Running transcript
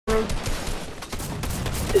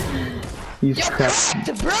He's Yo, cracked.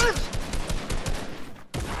 the bro.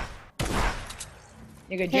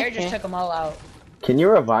 Nigga, Jared just took them all out. Can you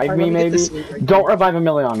revive me, maybe? Don't revive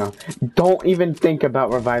Emiliano. Don't even think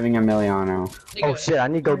about reviving Emiliano. Nigga, Oh shit, I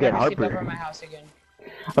need to go get Sleep over Harper. my house again.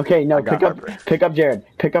 Okay, no, pick up Harper. Jared.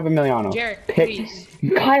 Pick up Emiliano. Jared, pick. please.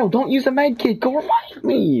 Kyle, don't use a med kit. Go revive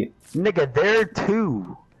me. Nigga, there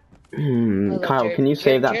too. Look, Kyle, Jared, can you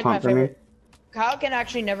save that Jared's pump my for me? favorite. Kyle can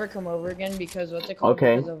actually never come over again because what's it called?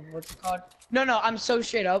 Okay. Because of what's it called? No, I'm so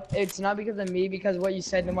straight up. It's not because of me, because of what you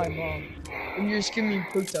said to my mom. And you're screaming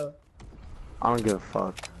puto. I don't give a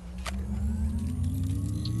fuck.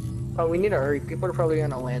 Oh, we need to hurry. People are probably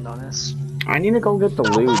gonna land on us. I need to go get the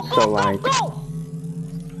loot, so like. Go!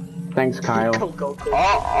 Thanks, Kyle. Go.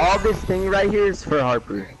 All this thing right here is for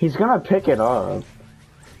Harper. He's gonna pick it up.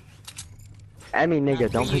 I mean, nigga,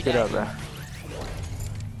 don't pick it up, bro.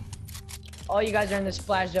 All you guys are in the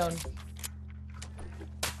splash zone.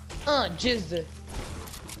 JiZz.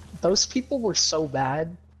 Those people were so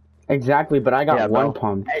bad. Exactly, but I got Yeah, one bro.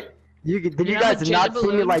 pump. Did you know guys the not jizz see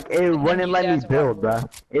me balloon? like it And wouldn't then let you me guys build, walk bro?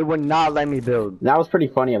 It would not let me build. That was pretty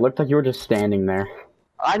funny. It looked like you were just standing there.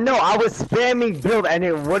 I know, I was spamming build and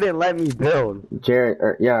it wouldn't let me build.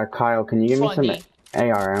 Jared, yeah, Kyle, can you give me Funny. some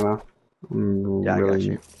AR ammo? Yeah, I got Really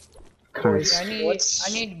you. kind Boys,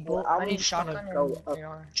 I need I'm just shotgun gonna go or up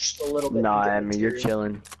AR. just a little bit. Nah, and get I mean, you're material.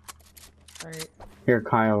 chilling. Alright. Here,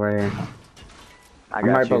 Kyle, right here. I I'm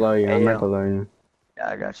got right you. below you. I'm Ayo. right below you. Yeah,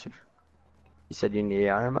 I got you. You said you need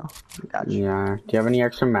AR ammo? Got you. Yeah. Do you have any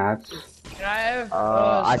extra mats? Can I have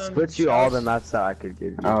I some split you all the shells? mats that I could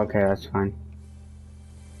give you. Oh, okay, that's fine.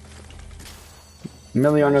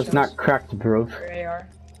 Emiliano's not cracked, bro. For AR.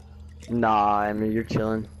 Nah, I mean, you're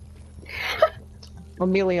chilling.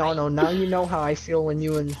 Emiliano, now you know how I feel when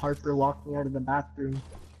you and Harper locked me out of the bathroom.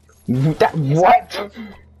 That, what?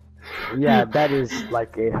 Yeah, that is,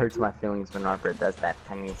 like, it hurts my feelings when Harper does that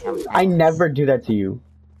to me sometimes. I never do that to you.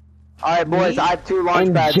 Alright, boys, I have 2 launch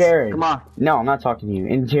And pads. Jared. Come on. No, I'm not talking to you.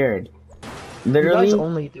 And Jared. You Literally, guys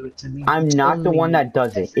only do it to me. I'm not the Only one that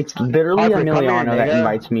does it. It's literally Harper, come here, Emiliano that nigga.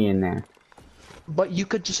 invites me in there. But you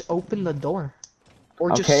could just open the door.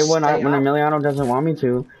 Or Okay, just when stay out. Emiliano doesn't want me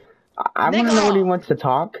to, I want to know what he wants to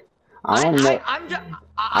talk. I want to know.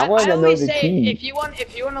 I wanna know always the say, key. if you want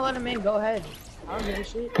to let him in, go ahead. I don't give a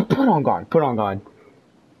shit. Put on God. Put on God.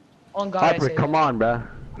 On God, I Harper, say come that. on, bruh.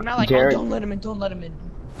 I'm not like, Jared. oh, don't let him in, don't let him in.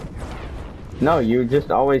 No, you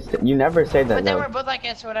just always. You never say that. But then Though. we're both like,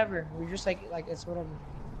 it's whatever. We're just like it's whatever.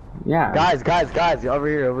 Yeah. Guys, over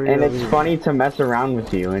here, And over it's here. funny to mess around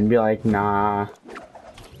with you and be like, nah.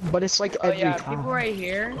 But it's like Oh every yeah, time. people right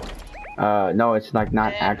here. No, it's like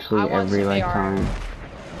not Man, actually I want every some like AR. time.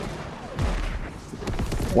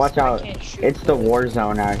 Watch I out. can't shoot. It's the war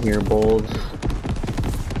zone out here, bulls.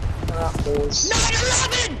 Boys.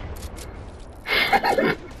 9/11!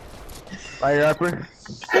 Right, Harper?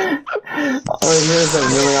 Oh, here's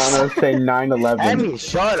Emiliano say 9/11. Emmy,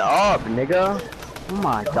 shut up, nigga. Oh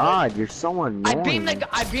my god, you're so annoying.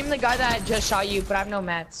 I beamed the guy that just shot you, but I have no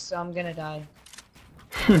mats, so I'm gonna die.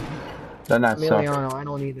 Then that sucks. Emiliano, I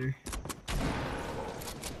don't either.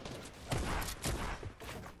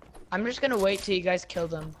 I'm just gonna wait till you guys kill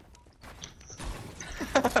them.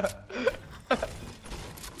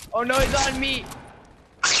 Oh no, he's on me.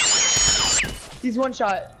 He's one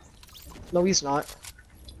shot. No, he's not.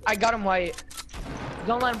 I got him white.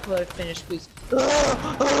 Don't let him finish, please.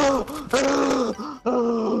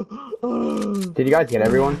 Did you guys get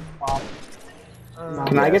everyone?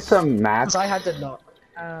 Can I get some mats? Because I had to knock.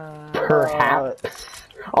 Perhaps.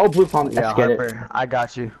 Oh, blue pump. Yeah, Let's get it. Harper, I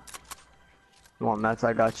got you. You want mats?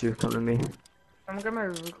 I got you. Come to me. I'm gonna my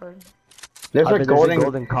record. There's a There's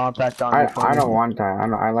golden. compact on I your phone. don't want that.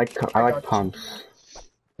 I like pumps.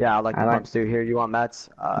 Yeah, I like the I like- pumps too. Here, you want mats?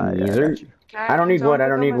 Yeah, I Neither. got you. I don't need wood. I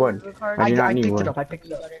don't need wood. I do not I need picked wood. it up. I picked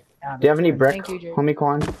it up. Yeah, Do you have any brick, Thank you, Jay. homie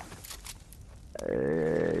Quan?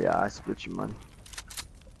 Yeah, I split you, man.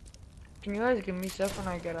 Can you guys give me stuff when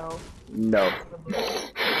I get out? No.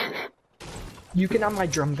 You can have my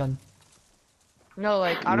drum gun. No,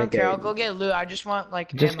 like I don't Nigga. care. I'll go get loot. I just want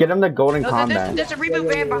like. Just ammo. get him the golden No, combat. there's a reboot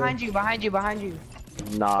van behind you, behind you.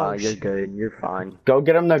 Nah, Oh, you're shit. good. You're fine. Go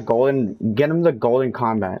get him the golden. Get him the golden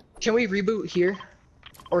combat. Can we reboot here?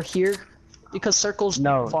 Or here? Because circle's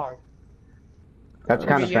No. far. That's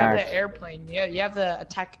kind of You have fast. the airplane. Yeah, you have the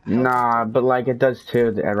attack. Nah, but like it does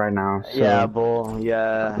too right now. So Yeah, bull.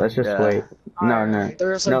 Yeah. let's just yeah. wait. No, no.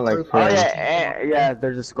 There's a No, like, group. for- Oh yeah,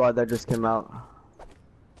 there's a squad that just came out. I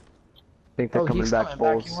think they're Oh, coming he's back, coming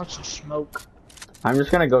back. bulls. He wants to smoke. I'm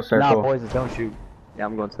just gonna go Nah, circle. boys, don't shoot. Yeah,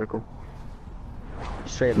 I'm going circle.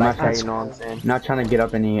 Straight Not like that, trying, you know what I'm saying? not trying to get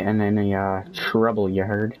up any trouble. You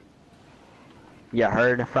heard? You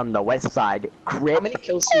heard from the west side. Crip. How many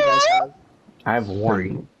kills do you guys have? I have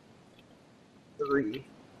one. 3.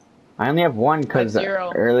 I only have one because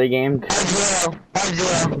Zero. early game.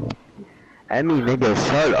 Zero. Emmy, nigga,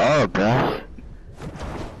 shut up, bruh.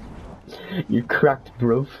 You cracked,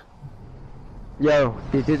 bro. Yo,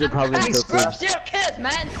 these dudes are probably Hey, still screw zero kids,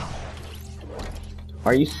 man.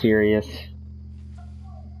 Are you serious?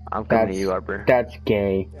 I'm coming to you, Arbor. That's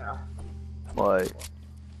gay. What?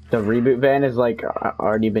 The reboot van is like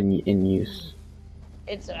already been in use.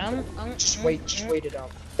 It's Just wait it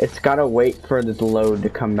out. It's gotta wait for the load to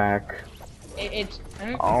come back. It's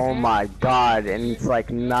Oh my god, and it's like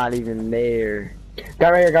not even there. Guy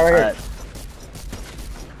right here, guy right here.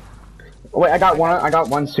 Wait, I got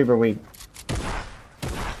one super weak.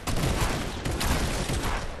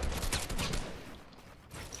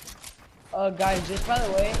 Guys, just by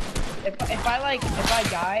the way, if I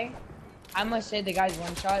die, I'm gonna say the guy's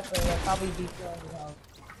one shot, but it'll probably be killing the health.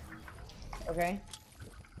 Okay?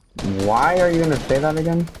 Why are you gonna say that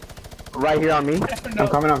again? Right here on me. I'm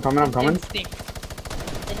coming. Instinct.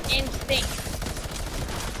 It's an instinct.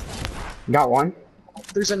 Got one.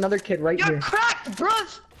 There's another kid right You're here. cracked,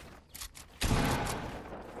 bruv!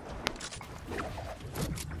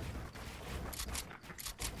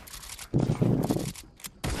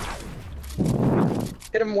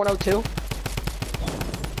 Hit him 102.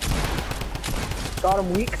 Got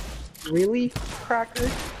him weak. Really, Cracker?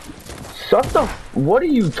 Shut the. What are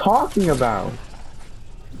you talking about?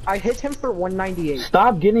 I hit him for 198.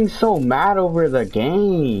 Stop getting so mad over the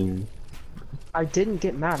game. I didn't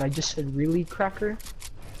get mad. I just said, really, Cracker?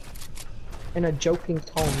 In a joking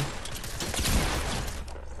tone.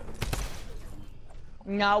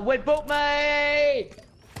 Now wait, boat me!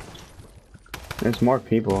 There's more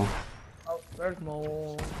people. Oh, there's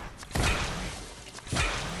more.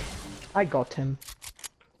 I got him.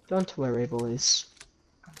 Don't worry, boys.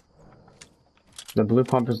 The blue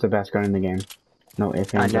pump is the best gun in the game. No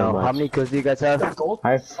ifs, I ands, or know. buts. How many kills do you guys have? Gold?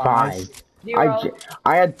 I have 5. Zero.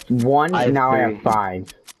 I had 1, I have now I have 3.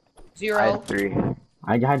 5. Zero. I have 3.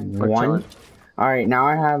 I had We're 1. chilling. Alright, now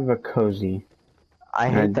I have a cozy. I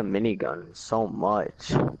hate the minigun so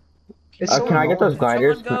much. It's so Can I get those annoying.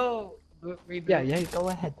 gliders? Someone go. Reboot. Yeah, go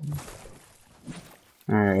ahead.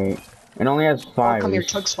 Alright. It only has 5. Oh, come Are here, you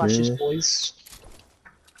chug splashes, serious? boys.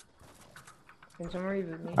 Can someone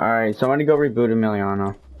reboot me? Alright, somebody go reboot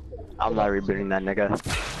Emiliano. I'm not rebooting that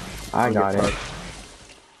nigga. I got it.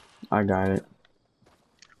 I got it.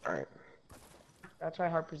 Alright. That's why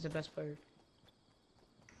Harper's the best player.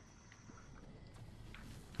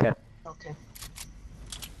 Okay.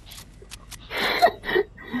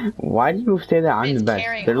 Why do you say that I'm the It's best?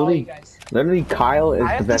 carrying all you Literally, guys. literally Kyle is I the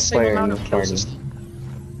have the best same player in amount this of kills party.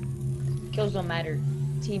 as Kills don't matter.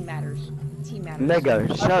 Team matters. Team matters. Nigga,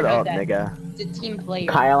 Harper shut knows up, that. nigga. It's a team player.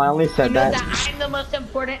 Kyle, I only He said knows that. that I'm the most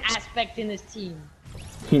important aspect in this team.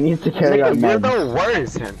 He needs to carry our Nigga, you're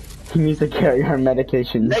meds. the worst. He needs to carry our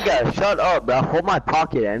medications. Nigga, shut up, bro. Hold my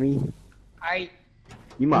pocket, Emmy. Alright.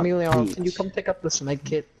 You my Emiliano, peach. can you come pick up this med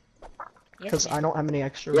kit? Because I don't have any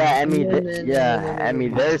extra. Yeah, Emmy, room. Emmy,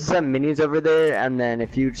 there's some minis over there, and then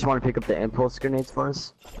if you just want to pick up the impulse grenades for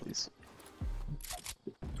us, please.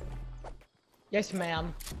 Yes,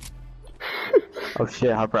 ma'am. Oh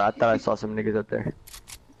shit, Harper, I thought I saw some niggas up there.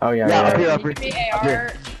 Oh yeah, Yeah, yeah. up here, yeah. up here. Give me Up AR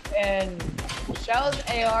here. and Shell's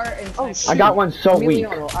AR and Oh, sniper. I got one so weak.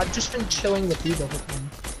 Emiliano, I've just been chilling with you the whole time.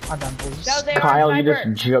 I got boys. Shell's AR Kyle, you and just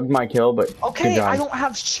sniper. jugged my kill, but Okay, good job. I don't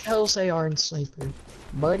have shells, AR, and sniper.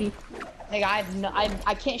 Buddy. Like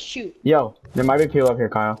I can't shoot. Yo, there might be people up here,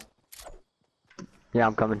 Kyle. Yeah,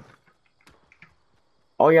 I'm coming.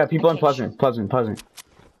 Oh yeah, people in can't Pleasant.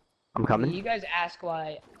 I'm coming. You guys ask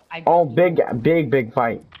why I. Oh, big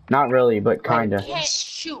fight. Not really, but kinda. can't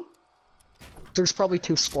shoot. There's probably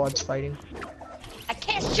 2 squads fighting. I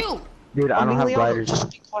can't shoot. Dude, I don't have Emiliano, gliders.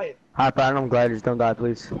 just be quiet. Harper, I don't have gliders. Don't die,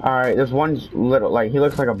 please. Alright, there's one little, like, he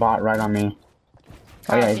looks like a bot right on me.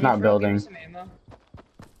 Oh yeah, Kyle, he's can not you building. give me some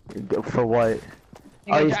ammo? For what? Nigga,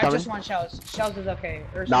 Oh, he's I coming? just want shells. Shells is okay.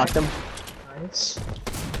 Or Knocked him. Nice.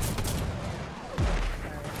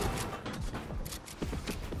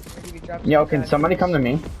 You could drop Yo, some can guys. somebody come to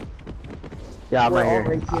me? Yeah, I'm We're right all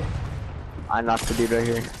here. right here. I knocked the dude right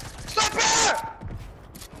here. Sniper!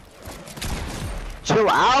 Chill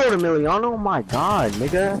out, Emiliano. Oh my god,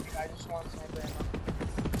 nigga. I just want sniper ammo.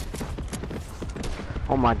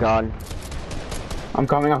 Oh my god. I'm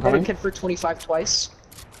coming. Hit a kid for 25 twice.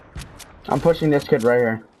 I'm pushing this kid right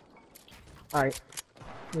here. Alright.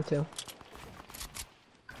 Me too.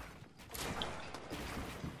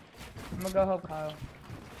 I'm gonna go help Kyle.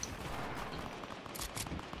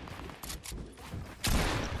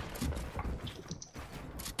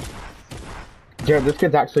 Jared, this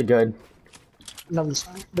kid's actually good. No,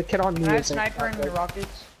 the kid on me Can I have is sniper and the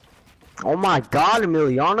rockets? Oh my god,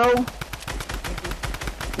 Emiliano!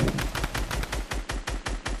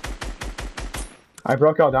 I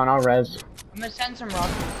broke y'all down, I'll res. I'm gonna send some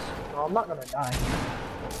rockets. No, I'm not gonna die.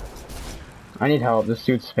 I need help, this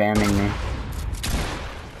dude's spamming me.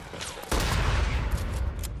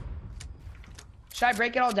 Should I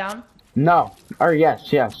break it all down? No. Or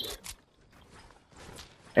yes, yes.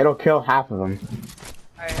 It'll kill half of them.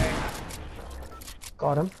 Alright.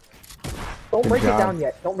 Got him. Don't Good break job. it down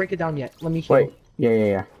yet. Don't break it down yet. Let me heal. Wait,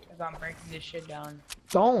 yeah. Cause I'm breaking this shit down.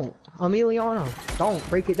 Don't, Emiliano. Don't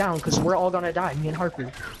break it down, cause we're all gonna die. Me and Harper.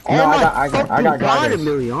 No, Oh my I got god, guidance.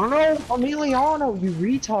 Emiliano! Emiliano, you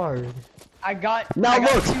retard. I got Now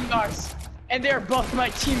look. 2 knocks, and they're both my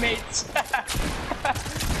teammates.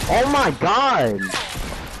 Oh my god!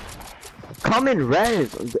 Come in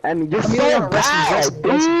res. I mean, you're so Emiliano, bad, rest,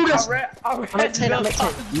 dude! I'll I'm at 10, I'm at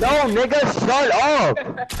 10. No, nigga, shut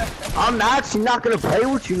up! I'm actually not gonna play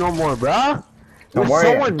with you no more, bruh. Don't You're worry,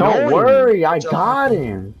 so don't annoying. worry, I got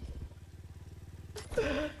him.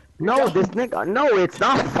 No, this nigga, no, it's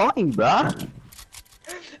not funny, bruh.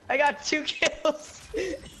 I got 2 kills.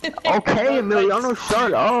 Okay, Emiliano,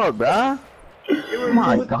 shut up, bruh. Oh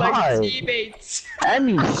my My god. teammates.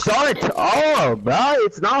 Emmy, shut up, bruh.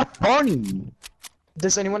 It's not funny.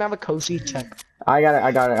 Does anyone have a cozy check? I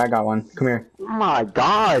got one. Come here. Oh my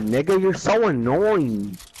god, nigga, you're so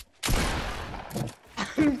annoying.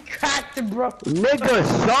 Cracked, bro.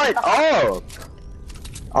 Nigga, shut up.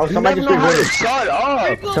 Oh, You somebody never just know how to rebooted. shut up.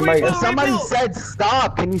 Wiggle, Somebody- wiggle, If somebody wiggle. said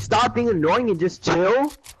stop, can you stop being annoying and just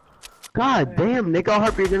chill? God damn, nigga, I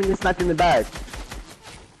hope you're gonna get snapped in the back.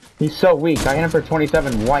 He's so weak. I hit him for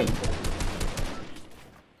 27 white.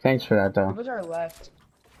 Thanks for that, though. Who's our left?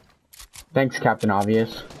 Thanks, Captain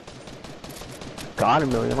Obvious. God,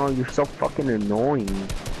 Emiliano, you're so fucking annoying.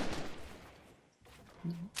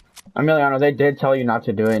 Emiliano, they did tell you not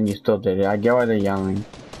to do it, and you still did it. I get why they're yelling.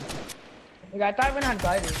 Like, I thought we had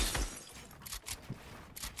gliders.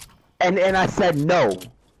 And I said no.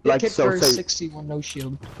 Like, Kid so, for so, 61, no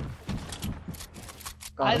shield.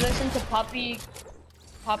 I listened to Poppy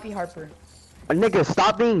Harper. nigga,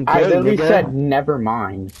 stop being gay, I literally nigga. said never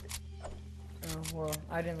mind. Oh, well,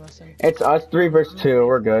 I didn't listen. It's us 3 versus 2.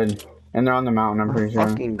 We're good. And they're on the mountain, I'm pretty sure.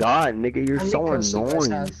 Fucking god, nigga, you're How many so kills do you guys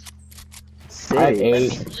annoying. have? I have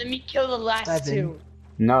 6. 8. Let me kill the last 7. 2.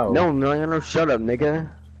 No. No, Emiliano, shut up, nigga.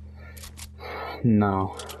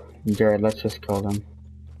 No. Jared, let's just kill them.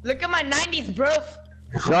 Look at my 90s, bro.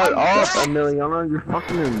 Shut I'm up, back. Emiliano, you're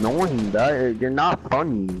fucking annoying, dog. You're not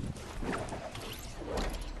funny.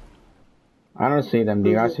 I don't see them. Do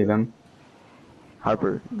you guys see them?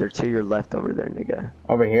 Harper, they're to your left over there, nigga.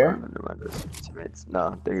 Over Oh, here? never mind, those are your teammates.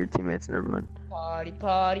 No, they're your teammates, never mind. Party,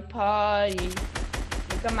 party, party.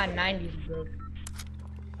 Look at my 90s, bro.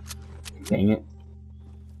 Dang it.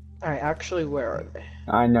 Alright, actually, where are they?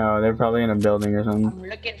 I know. They're probably in a building or something. I'm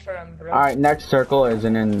looking for him, bro. Alright, next circle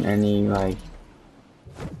isn't in any, like,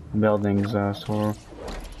 buildings, so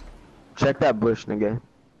Check that bush, nigga.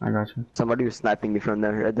 I got you. Somebody was sniping you from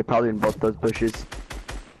there. They're probably in both those bushes.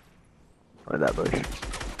 Or that bush.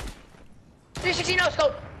 360 no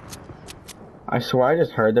scope. I swear I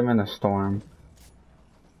just heard them in the storm.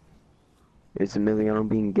 It's Emiliano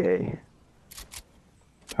being gay.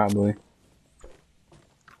 Probably.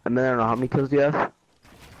 Emiliano, how many kills do you have?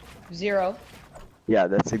 0. Yeah,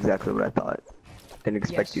 that's exactly what I thought. Didn't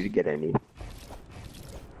expect Yes. you to get any.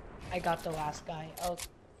 I got the last guy.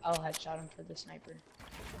 I'll headshot him for the sniper.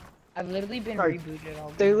 I've literally been Sorry. rebooted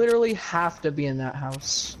all They game. literally have to be in that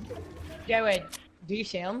house. Yeah, wait. Do you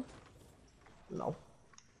see him? No.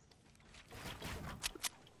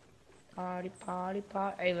 Party, party,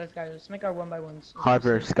 party. Hey, let's go. Let's make our 1x1s.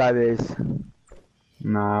 Harper, Skybase.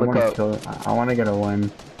 Nah, I Look wanna up. kill it. I wanna get a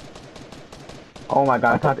win. Oh my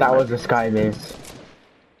god, I thought that was a sky base.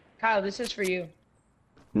 Kyle, this is for you.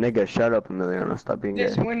 Nigga, shut up, Emiliano. Stop being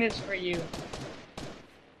This gay. win is for you.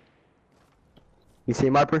 You see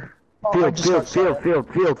him, Harper? Oh, I Field, just field, got field,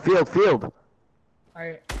 shot. field.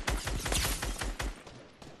 Alright.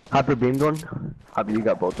 Harper beamed one. Harper, you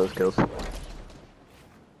got both those kills.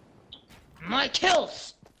 My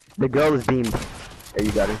kills! The girl is beamed. There,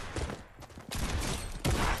 you got her.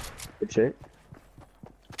 Good shit.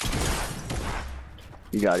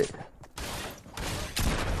 You got it.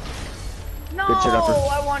 No, Good shit, Upper.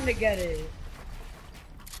 I wanted to get it.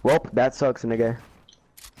 Well, that sucks, nigga.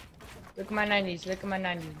 Look at my 90s. Look at my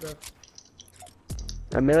 90s, bro.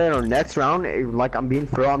 Emiliano, next round, like I'm being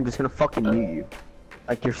thrown, I'm just gonna fucking mute you.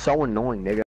 Like you're so annoying, nigga.